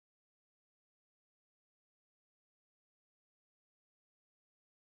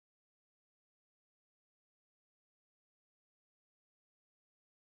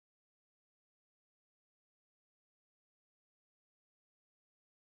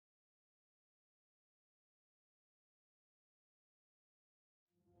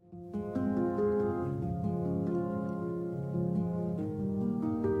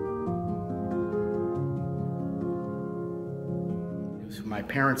my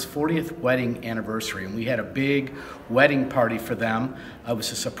parents' 40th wedding anniversary, and we had a big wedding party for them. It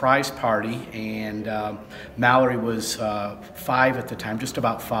was a surprise party, and Mallory was 5 at the time, just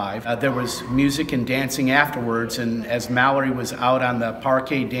about 5. There was music and dancing afterwards, and as Mallory was out on the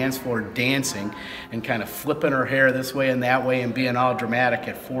parquet dance floor dancing and kind of flipping her hair this way and that way and being all dramatic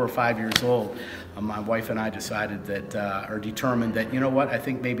at 4 or 5 years old, my wife and I decided that, or determined that, you know what, I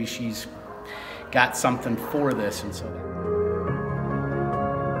think maybe she's got something for this, and so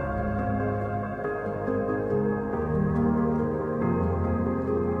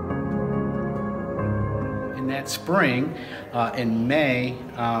in that spring, in May,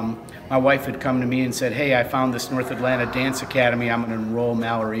 my wife had come to me and said, hey, I found this North Atlanta Dance Academy. I'm going to enroll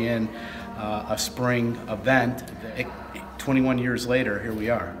Mallory in a spring event. 21 years later, here we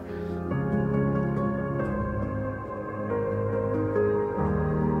are.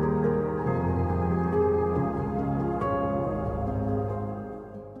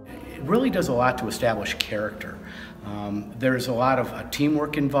 It really does a lot to establish character. There's a lot of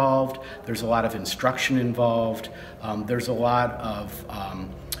teamwork involved, there's a lot of instruction involved, there's a lot of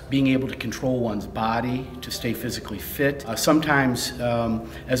being able to control one's body to stay physically fit. Sometimes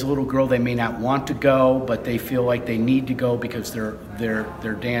as a little girl they may not want to go, but they feel like they need to go because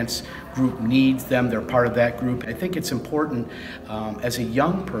their dance group needs them, they're part of that group. I think it's important as a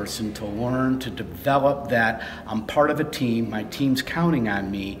young person to learn to develop that I'm part of a team, my team's counting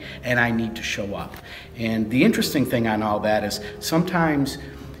on me, and I need to show up. And the interesting thing on all that is sometimes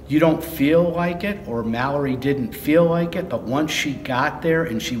you don't feel like it, or Mallory didn't feel like it, but once she got there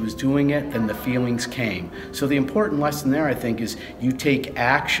and she was doing it, then the feelings came. So the important lesson there, I think, is you take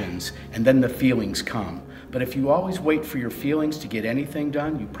actions and then the feelings come. But if you always wait for your feelings to get anything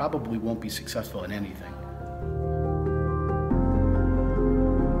done, you probably won't be successful in anything.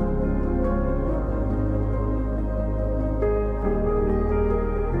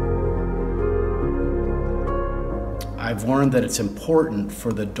 I've learned that it's important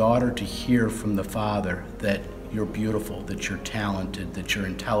for the daughter to hear from the father that you're beautiful, that you're talented, that you're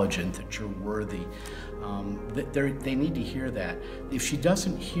intelligent, that you're worthy. They need to hear that. If she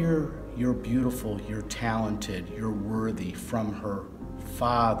doesn't hear you're beautiful, you're talented, you're worthy from her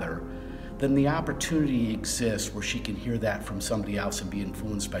father, then the opportunity exists where she can hear that from somebody else and be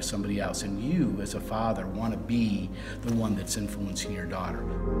influenced by somebody else. And you, as a father, want to be the one that's influencing your daughter.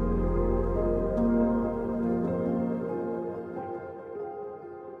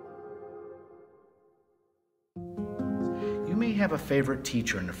 You may have a favorite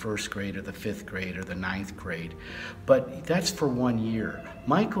teacher in the 1st grade or the 5th grade or the 9th grade, but that's for 1 year.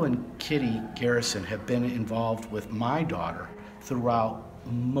 Michael and Kitty Garrison have been involved with my daughter throughout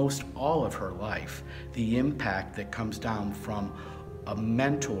most all of her life. The impact that comes down from a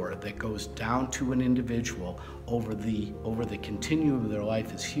mentor that goes down to an individual over the continuum of their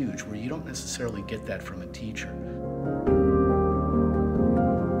life is huge, where you don't necessarily get that from a teacher.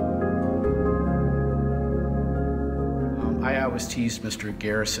 I always teased Mr.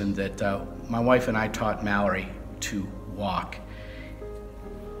 Garrison that my wife and I taught Mallory to walk.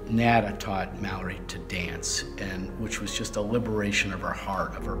 Nada taught Mallory to dance, which was just a liberation of her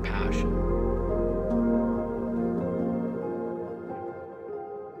heart, of her passion.